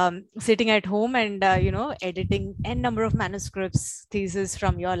 sitting at home and editing n number of manuscripts, thesis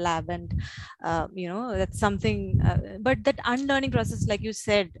from your lab, and that's something. But that unlearning process, like you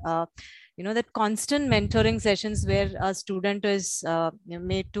said, that constant mentoring sessions where a student is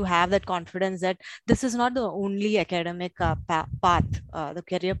made to have that confidence that this is not the only academic path, the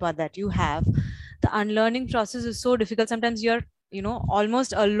career path that you have. the unlearning process is so difficult. Sometimes you're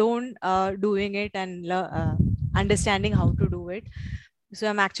almost alone doing it and understanding how to do it. So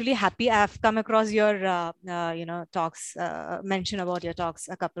I'm actually happy I've come across your talks, mention about your talks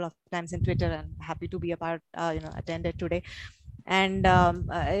a couple of times in Twitter, and happy to be a part, attended today. And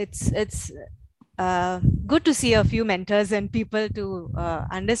it's good to see a few mentors and people to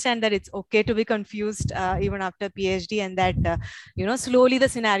understand that it's okay to be confused even after PhD, and that slowly the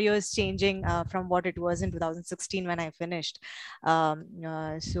scenario is changing from what it was in 2016 when I finished.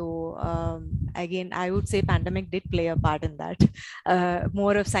 Again, I would say pandemic did play a part in that.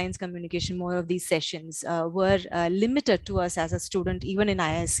 More of science communication, more of these sessions were limited to us as a student, even in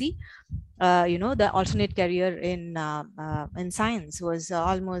IISc. The alternate career in science was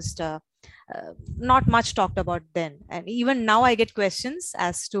almost not much talked about then, and even now I get questions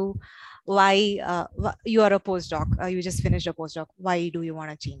as to why you are a postdoc, you just finished a postdoc, why do you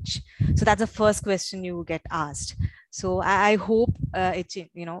want to change? So that's the first question you get asked. So I hope it's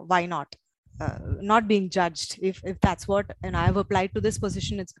why not? Not being judged. If that's what, and I've applied to this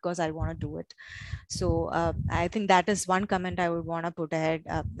position, it's because I want to do it. So I think that is one comment I would want to put ahead,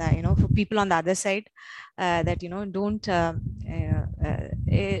 for people on the other side, that don't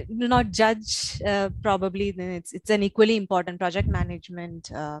do not judge. Probably it's an equally important project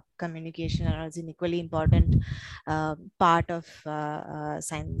management, communication, and is an equally important part of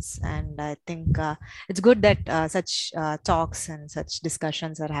science. And I think it's good that such talks and such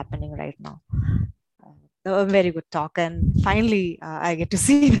discussions are happening right now. A very good talk, and finally I get to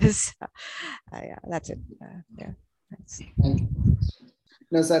see this. Yeah, that's it. Yeah, thanks. Thank you.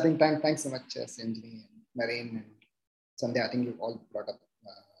 No, so I think thanks so much, Sanjali and Naren and Sandhya. I think you've all brought up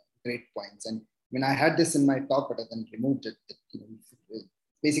great points. And when I had this in my talk, but I then removed it,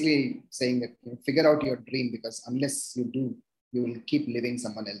 basically saying that figure out your dream, because unless you do, you will keep living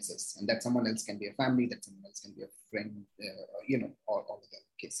someone else's, and that someone else can be a family, that someone else can be a friend, all of the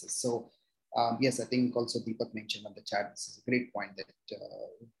cases. So yes, I think also Deepak mentioned on the chat, this is a great point that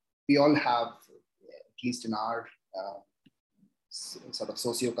we all have, at least in our sort of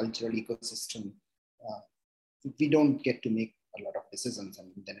socio-cultural ecosystem, we don't get to make a lot of decisions,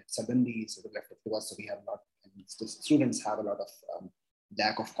 and then it suddenly sort of left up to us. So we have a lot, and the students have a lot of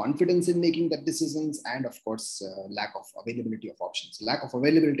lack of confidence in making that decisions, and of course, lack of availability of options. Lack of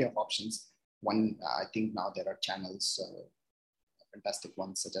availability of options. One, I think now there are channels, fantastic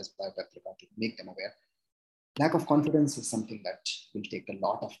ones such as Biopatrika, to make them aware. Lack of confidence is something that will take a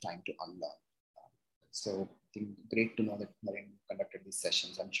lot of time to unlearn. So I think great to know that Naren conducted these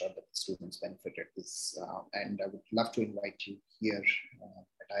sessions. I'm sure that the students benefited this, and I would love to invite you here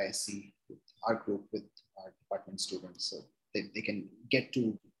at IISc with our group, with our department students, so they can get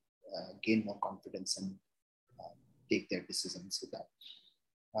to gain more confidence and take their decisions with that.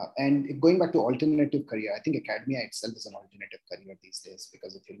 And going back to alternative career, I think academia itself is an alternative career these days,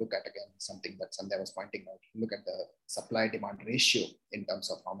 because if you look at, again, something that Sandhya was pointing out, you look at the supply-demand ratio in terms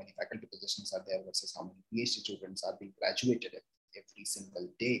of how many faculty positions are there versus how many PhD students are being graduated every single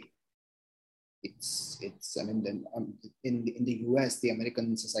day. I mean, in the US, the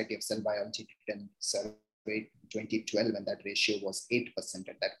American Society of Cell Biology did a survey in 2012, and that ratio was 8%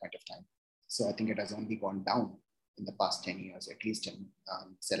 at that point of time. So I think it has only gone down in the past 10 years, at least in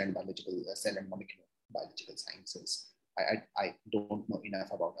cell and molecular biological sciences. I don't know enough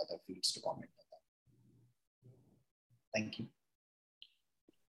about other fields to comment on that. Thank you.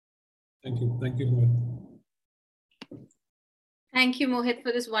 Thank you. Thank you, Mohit. Thank you, Mohit,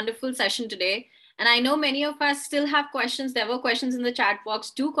 for this wonderful session today. And I know many of us still have questions. There were questions in the chat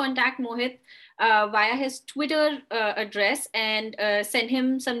box. Do contact Mohit via his Twitter address and send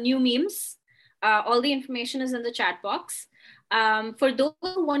him some new memes. All the information is in the chat box. For those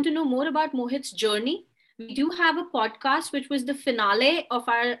who want to know more about Mohit's journey, we do have a podcast, which was the finale of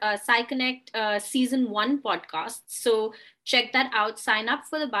our SciConnect Season 1 podcast. So check that out. Sign up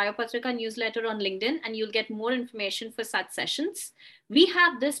for the Biopatrika newsletter on LinkedIn, and you'll get more information for such sessions. We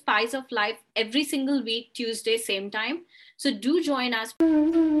have this Spice of Life every single week, Tuesday, same time. So do join us.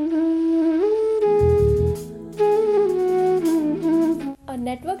 A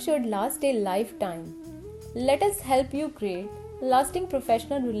network should last a lifetime. Let us help you create lasting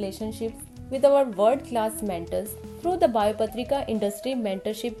professional relationships with our world-class mentors through the Biopatrika Industry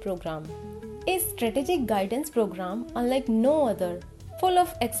Mentorship Program. A strategic guidance program unlike no other, full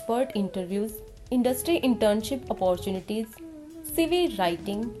of expert interviews, industry internship opportunities, CV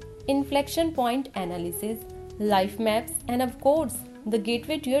writing, inflection point analysis, life maps, and of course, the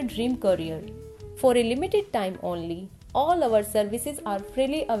gateway to your dream career. For a limited time only, all our services are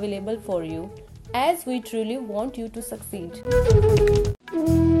freely available for you, as we truly want you to succeed.